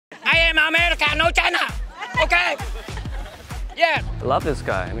am America, no China. Okay? Yeah. I love this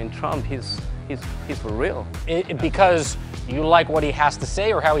guy. I mean, Trump, he's for real. Because you like what he has to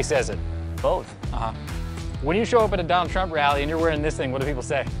say or how he says it? Both. When you show up at a Donald Trump rally and you're wearing this thing, what do people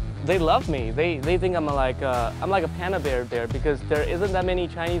say? They love me. They think I'm like a panda bear there because there isn't that many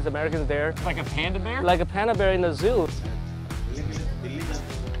Chinese Americans there. Like a panda bear? Like a panda bear in the zoo.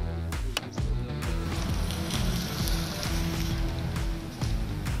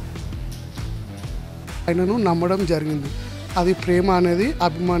 ఆయనను నమ్మడం జరిగింది. అది ప్రేమ అనేది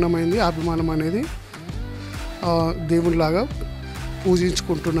అభిమానమైంది. అభిమానం అనేది దేవునిలాగా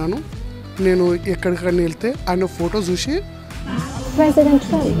పూజించుకుంటున్నాను. నేను ఎక్కడికైనా వెళ్తే ఆయన ఫోటో చూసి President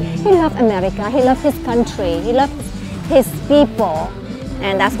Trump, he loves America, he loves his country, he loves his people,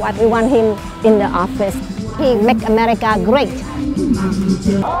 and that's what we want him in the office. He make America great.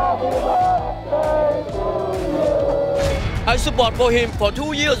 I support for him for 2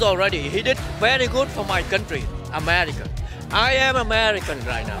 years already. He did very good for my country, America. I am American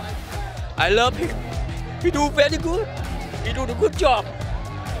right now. I love him. He do very good. He do a good job.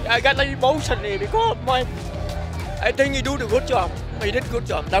 I got an emotion because I think he do a good job. He did a good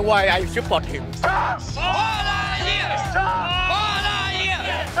job. That's why I support him.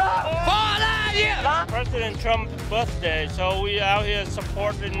 President Trump's birthday, so we out here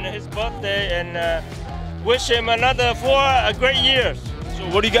supporting his birthday and wish him another 4 great years. So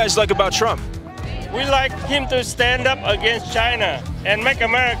what do you guys like about Trump? We like him to stand up against China and make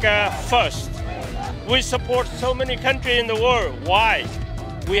America first. We support so many countries in the world. Why?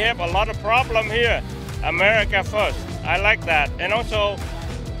 We have a lot of problem here. America first. I like that. And also,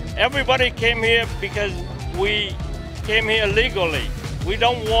 everybody came here because we came here legally. We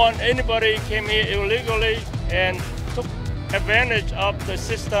don't want anybody came here illegally and took advantage of the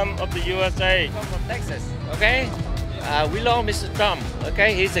system of the USA. I'm from Texas, okay? We love Mr. Trump, okay?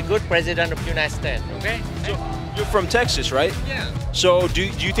 He's a good president of the United States, okay? So you're from Texas, right? Yeah. So do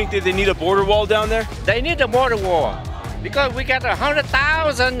you think that they need a border wall down there? They need a border wall because we got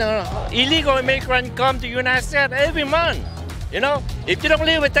 100,000 illegal immigrants come to the United States every month. You know, if you don't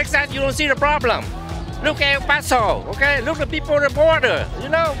live in Texas, you don't see the problem. Look at El Paso, okay? Look at the people at the border, you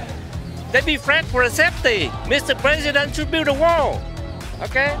know? They be afraid for safety. Mr. President should build a wall,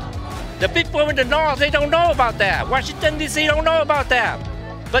 okay? The people in the north, they don't know about that. Washington, D.C. don't know about that.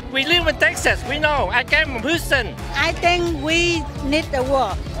 But we live in Texas, we know. I came from Houston. I think we need the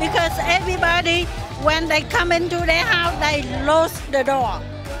wall because everybody, when they come into their house, they close the door.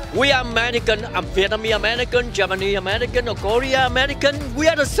 We are American, Vietnamese American, Japanese American, or Korea American. We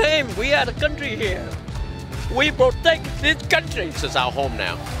are the same. We are the country here. We protect this country. This is our home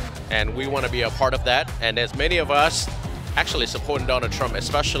now, and we want to be a part of that. And there's many of us actually supporting Donald Trump,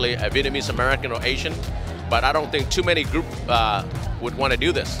 especially a Vietnamese American or Asian. But I don't think too many groups would want to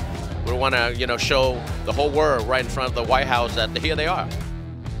do this. We want to, show the whole world right in front of the White House that here they are.